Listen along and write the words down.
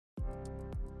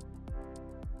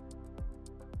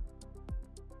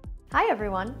Hi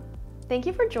everyone! Thank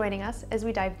you for joining us as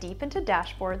we dive deep into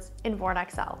dashboards in Vorne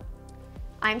XL.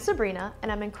 I'm Sabrina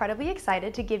and I'm incredibly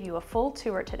excited to give you a full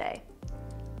tour today.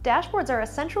 Dashboards are a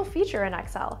central feature in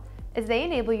Excel as they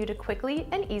enable you to quickly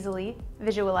and easily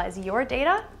visualize your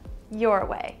data your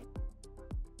way.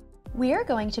 We are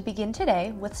going to begin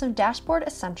today with some dashboard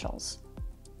essentials: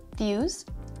 views,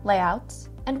 layouts,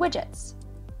 and widgets.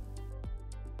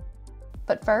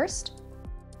 But first,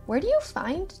 where do you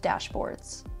find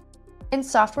dashboards? In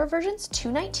software versions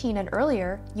 2.19 and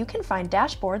earlier, you can find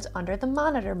dashboards under the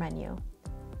Monitor menu.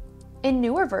 In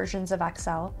newer versions of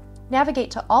Excel, navigate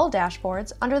to All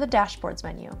Dashboards under the Dashboards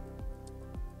menu.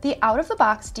 The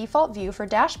out-of-the-box default view for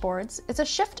dashboards is a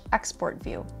Shift Export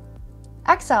view.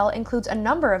 Excel includes a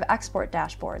number of export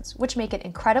dashboards, which make it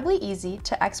incredibly easy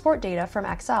to export data from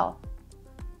Excel.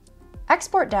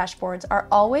 Export dashboards are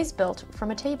always built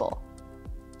from a table.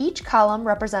 Each column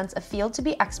represents a field to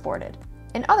be exported,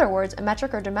 in other words, a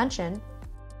metric or dimension,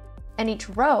 and each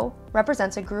row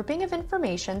represents a grouping of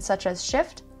information such as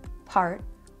shift, part,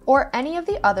 or any of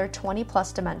the other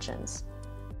 20+ dimensions.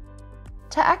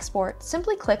 To export,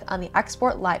 simply click on the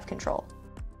Export Live control.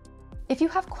 If you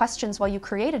have questions while you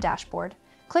create a dashboard,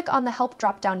 click on the Help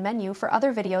drop-down menu for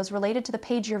other videos related to the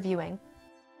page you're viewing.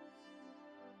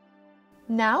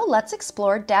 Now let's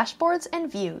explore dashboards and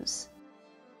views.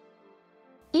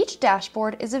 Each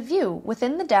dashboard is a view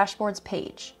within the Dashboards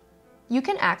page. You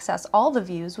can access all the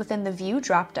views within the View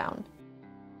drop-down.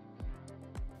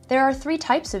 There are 3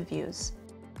 types of views: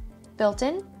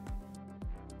 built-in,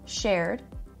 shared,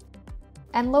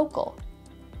 and local.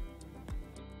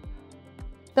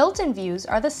 Built-in views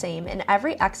are the same in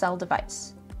every Excel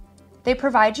device. They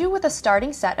provide you with a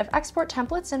starting set of export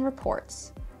templates and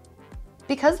reports.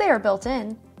 Because they are built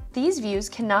in, these views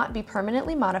cannot be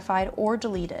permanently modified or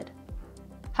deleted.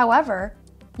 However,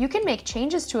 you can make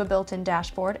changes to a built-in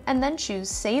dashboard and then choose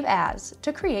Save As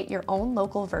to create your own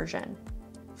local version.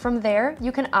 From there,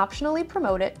 you can optionally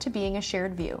promote it to being a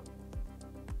shared view.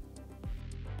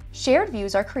 Shared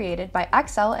views are created by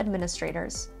Excel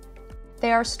administrators.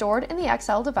 They are stored in the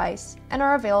Excel device and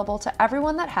are available to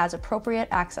everyone that has appropriate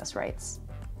access rights.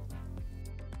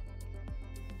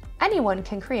 Anyone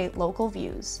can create local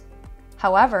views.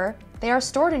 However, they are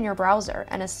stored in your browser,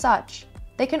 and as such,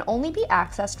 they can only be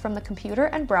accessed from the computer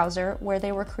and browser where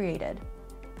they were created.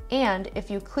 And if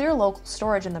you clear local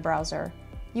storage in the browser,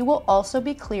 you will also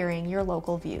be clearing your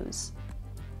local views.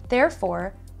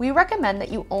 Therefore, we recommend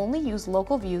that you only use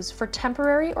local views for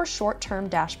temporary or short-term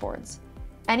dashboards.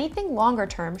 Anything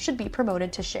longer-term should be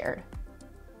promoted to shared.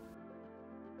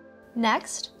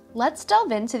 Next, let's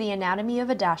delve into the anatomy of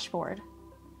a dashboard.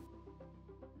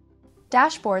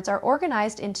 Dashboards are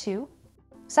organized into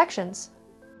sections,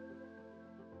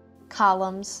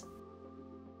 columns,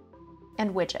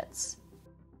 and widgets.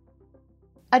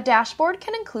 A dashboard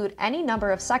can include any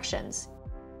number of sections,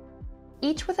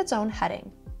 each with its own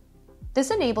heading.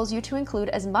 This enables you to include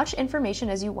as much information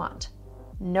as you want.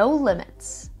 No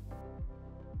limits.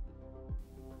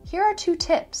 Here are 2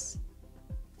 tips.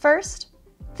 First,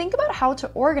 think about how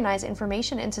to organize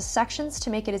information into sections to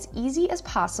make it as easy as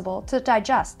possible to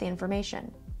digest the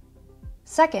information.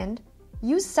 Second,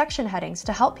 use section headings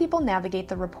to help people navigate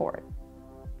the report.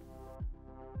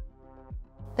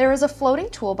 There is a floating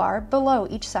toolbar below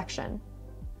each section.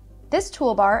 This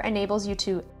toolbar enables you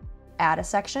to add a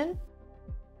section,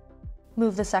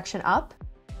 move the section up,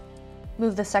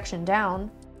 move the section down,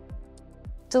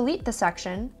 delete the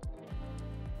section,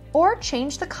 or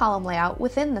change the column layout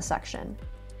within the section.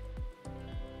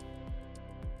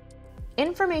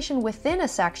 Information within a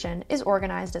section is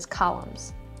organized as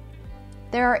columns.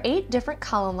 There are 8 different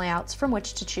column layouts from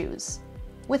which to choose.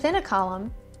 Within a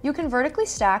column, you can vertically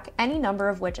stack any number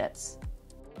of widgets.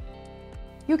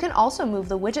 You can also move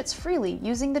the widgets freely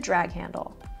using the drag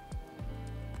handle.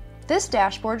 This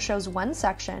dashboard shows one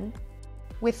section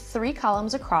with 3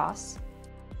 columns across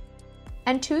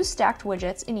and 2 stacked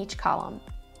widgets in each column.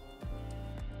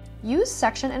 Use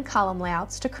section and column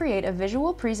layouts to create a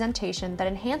visual presentation that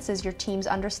enhances your team's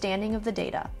understanding of the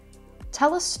data.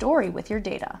 Tell a story with your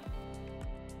data.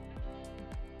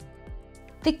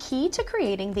 The key to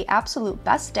creating the absolute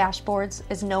best dashboards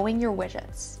is knowing your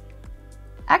widgets.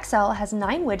 Excel has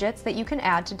 9 widgets that you can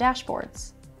add to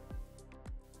dashboards.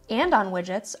 Andon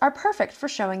widgets are perfect for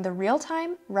showing the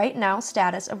real-time, right-now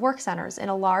status of work centers in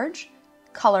a large,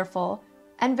 colorful,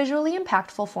 and visually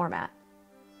impactful format.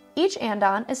 Each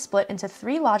Andon is split into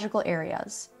 3 logical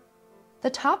areas.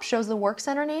 The top shows the work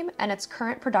center name and its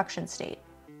current production state.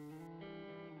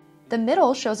 The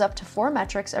middle shows up to 4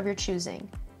 metrics of your choosing.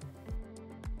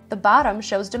 The bottom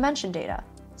shows dimension data,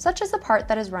 such as the part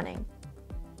that is running.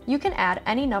 You can add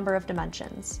any number of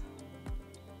dimensions.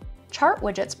 Chart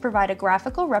widgets provide a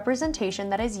graphical representation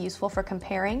that is useful for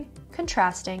comparing,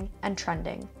 contrasting, and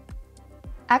trending.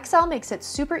 XL makes it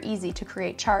super easy to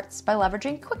create charts by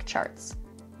leveraging quick charts,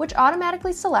 which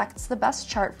automatically selects the best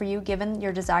chart for you given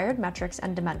your desired metrics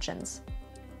and dimensions.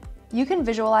 You can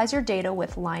visualize your data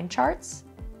with line charts,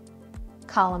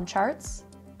 column charts,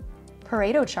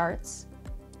 Pareto charts,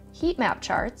 heat map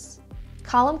charts,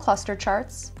 column cluster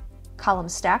charts, column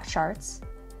stack charts,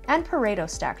 and Pareto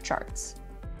stack charts.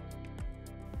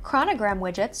 Chronogram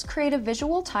widgets create a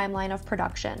visual timeline of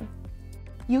production.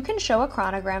 You can show a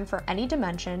chronogram for any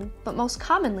dimension, but most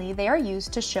commonly they are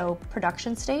used to show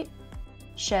production state,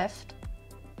 shift,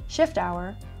 shift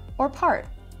hour, or part.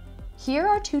 Here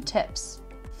are 2 tips.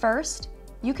 First,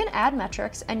 you can add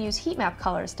metrics and use heat map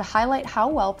colors to highlight how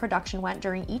well production went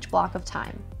during each block of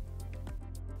time.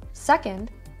 Second,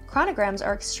 chronograms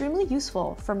are extremely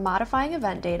useful for modifying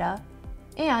event data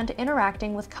and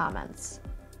interacting with comments.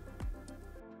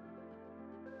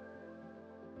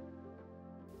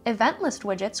 Event list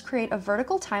widgets create a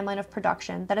vertical timeline of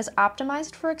production that is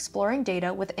optimized for exploring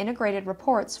data with integrated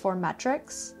reports for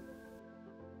metrics,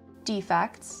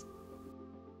 defects,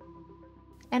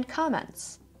 and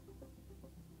comments.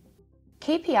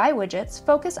 KPI widgets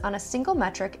focus on a single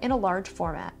metric in a large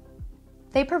format.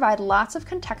 They provide lots of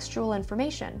contextual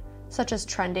information, such as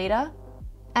trend data,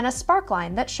 and a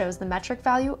sparkline that shows the metric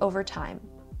value over time.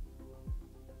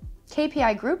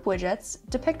 KPI group widgets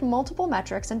depict multiple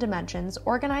metrics and dimensions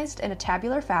organized in a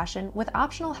tabular fashion with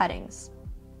optional headings.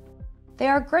 They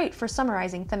are great for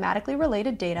summarizing thematically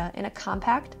related data in a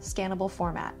compact, scannable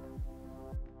format.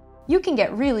 You can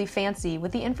get really fancy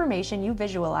with the information you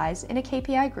visualize in a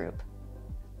KPI group.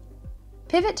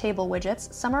 Pivot table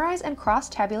widgets summarize and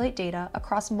cross-tabulate data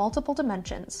across multiple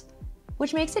dimensions,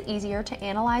 which makes it easier to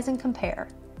analyze and compare.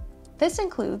 This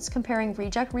includes comparing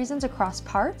reject reasons across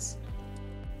parts,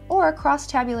 or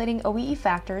cross-tabulating OEE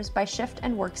factors by shift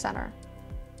and work center.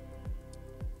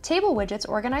 Table widgets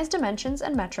organize dimensions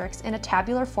and metrics in a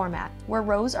tabular format, where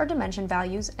rows are dimension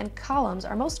values and columns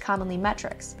are most commonly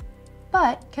metrics,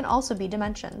 but can also be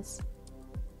dimensions.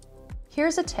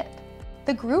 Here's a tip.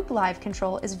 The group live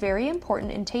control is very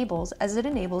important in tables as it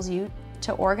enables you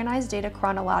to organize data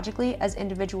chronologically as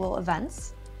individual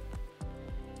events,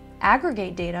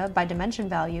 aggregate data by dimension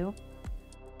value,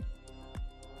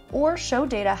 or show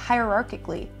data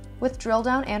hierarchically with drill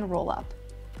down and roll up.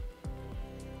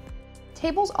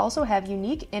 Tables also have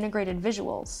unique integrated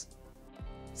visuals,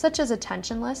 such as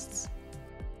attention lists,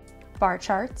 bar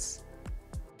charts,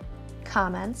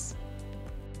 comments,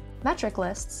 metric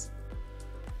lists,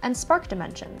 and spark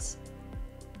dimensions.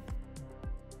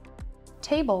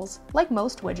 Tables, like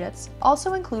most widgets,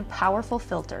 also include powerful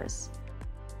filters.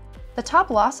 The top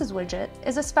losses widget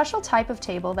is a special type of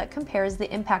table that compares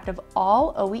the impact of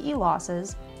all OEE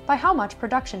losses by how much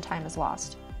production time is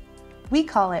lost. We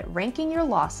call it ranking your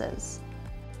losses.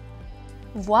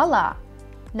 Voila!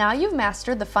 Now you've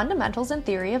mastered the fundamentals and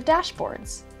theory of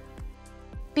dashboards.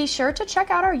 Be sure to check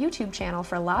out our YouTube channel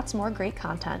for lots more great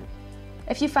content.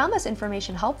 If you found this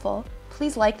information helpful,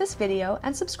 please like this video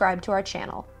and subscribe to our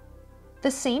channel.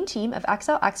 The same team of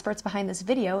XL experts behind this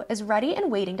video is ready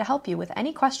and waiting to help you with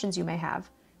any questions you may have,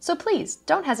 so please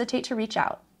don't hesitate to reach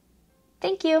out.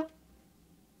 Thank you!